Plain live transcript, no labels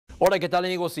Hola, ¿qué tal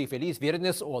amigos? Y feliz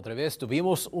viernes. Otra vez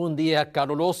tuvimos un día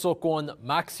caluroso con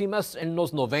máximas en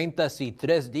los 90 y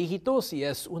 3 dígitos y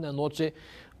es una noche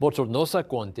bochornosa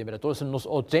con temperaturas en los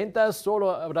 80.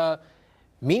 Solo habrá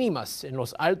mínimas en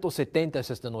los altos 70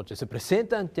 esta noche. Se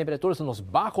presentan temperaturas en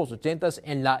los bajos 80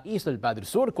 en la isla del Padre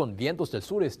Sur con vientos del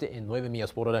sureste en 9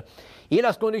 millas por hora. Y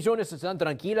las condiciones están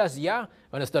tranquilas ya,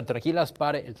 van a estar tranquilas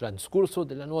para el transcurso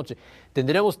de la noche.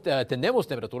 Tenemos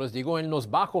temperaturas, en los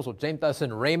bajos 80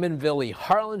 en Raymondville y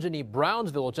Harlingen y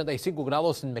Brownsville, 85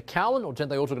 grados en McAllen,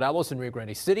 88 grados en Rio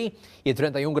Grande City y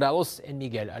 31 grados en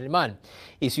Miguel Alemán.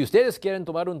 Y si ustedes quieren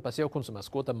tomar un paseo con su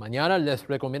mascota mañana, les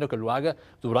recomiendo que lo haga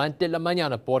durante la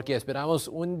mañana, porque esperamos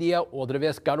un día otra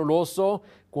vez caluroso,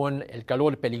 con el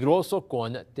calor peligroso,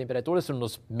 con temperaturas en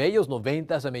los medios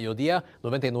 90 a mediodía,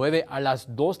 99 a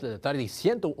las 2 de la tarde y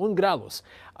 101 grados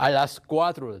a las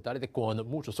 4 de la tarde, con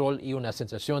mucho sol y una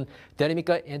sensación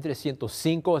térmica entre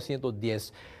 105 a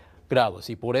 110 grados.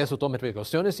 Y por eso tomen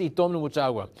precauciones y tomen mucha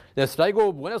agua. Les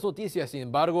traigo buenas noticias, sin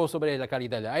embargo, sobre la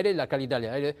calidad del aire. La calidad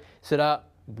del aire será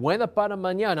buena para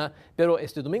mañana, pero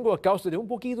este domingo, a causa de un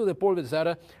poquito de polvo de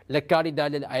Sahara, la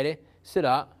calidad del aire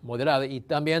será moderada y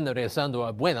también regresando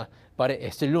a buena para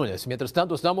este lunes. Mientras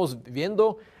tanto, estamos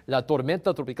viendo la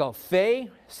tormenta tropical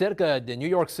Faye cerca de New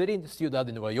York City, ciudad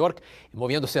de Nueva York,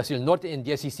 moviéndose hacia el norte en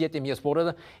 17 millas por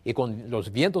hora y con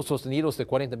los vientos sostenidos de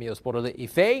 40 millas por hora. Y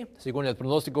Faye, según el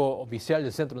pronóstico oficial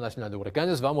del Centro Nacional de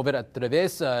Huracanes, va a mover a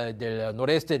través del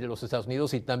noreste de los Estados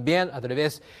Unidos y también a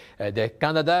través de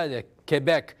Canadá, de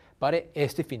Quebec, para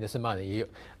este fin de semana, y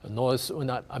no es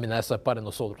una amenaza para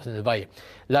nosotros en el valle.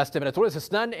 Las temperaturas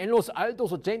están en los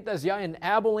altos 80 ya en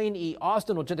Abilene y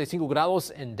Austin, 85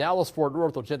 grados en Dallas, Fort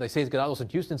Worth, 86 grados en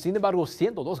Houston, sin embargo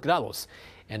 102 grados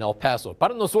en El Paso.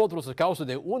 Para nosotros, a causa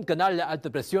de un canal de alta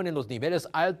presión en los niveles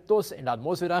altos en la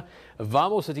atmósfera,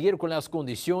 vamos a seguir con las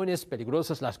condiciones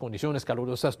peligrosas, las condiciones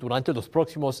calurosas durante los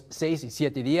próximos 6 y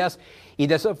 7 días, y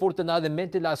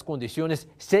desafortunadamente las condiciones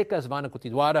secas van a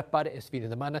continuar para este fin de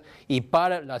semana y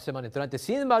para la semana entrante.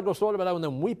 Sin embargo, solo habrá una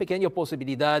muy pequeña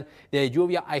posibilidad de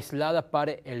lluvia aislada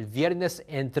para el viernes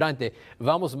entrante.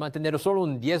 Vamos a mantener solo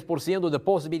un 10% de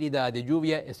posibilidad de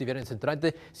lluvia este viernes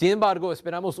entrante. Sin embargo,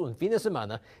 esperamos un fin de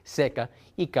semana seca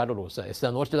y calurosa.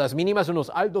 Esta noche las mínimas en los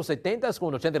altos 70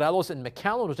 con 80 grados en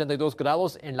McAllen, 82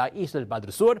 grados en la isla del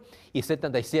Padre Sur y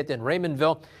 77 en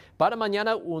Raymondville. Para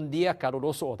mañana un día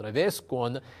caluroso otra vez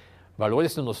con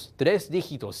valores en los 3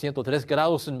 dígitos, 103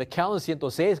 grados en McAllen,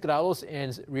 106 grados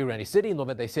en Rio Grande City,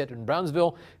 97 en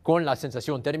Brownsville, con la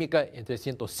sensación térmica entre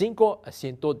 105 a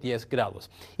 110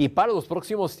 grados. Y para los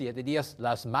próximos 7 días,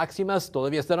 las máximas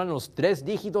todavía estarán en los 3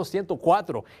 dígitos,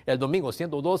 104 el domingo,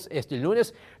 102 este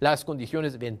lunes. Las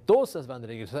condiciones ventosas van a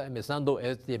regresar empezando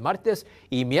este martes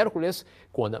y miércoles,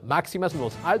 con máximas en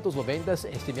los altos 90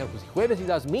 este miércoles y jueves, y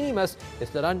las mínimas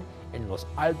estarán en los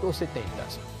altos 70.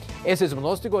 Ese es el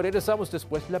pronóstico. Regresamos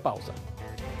después de la pausa.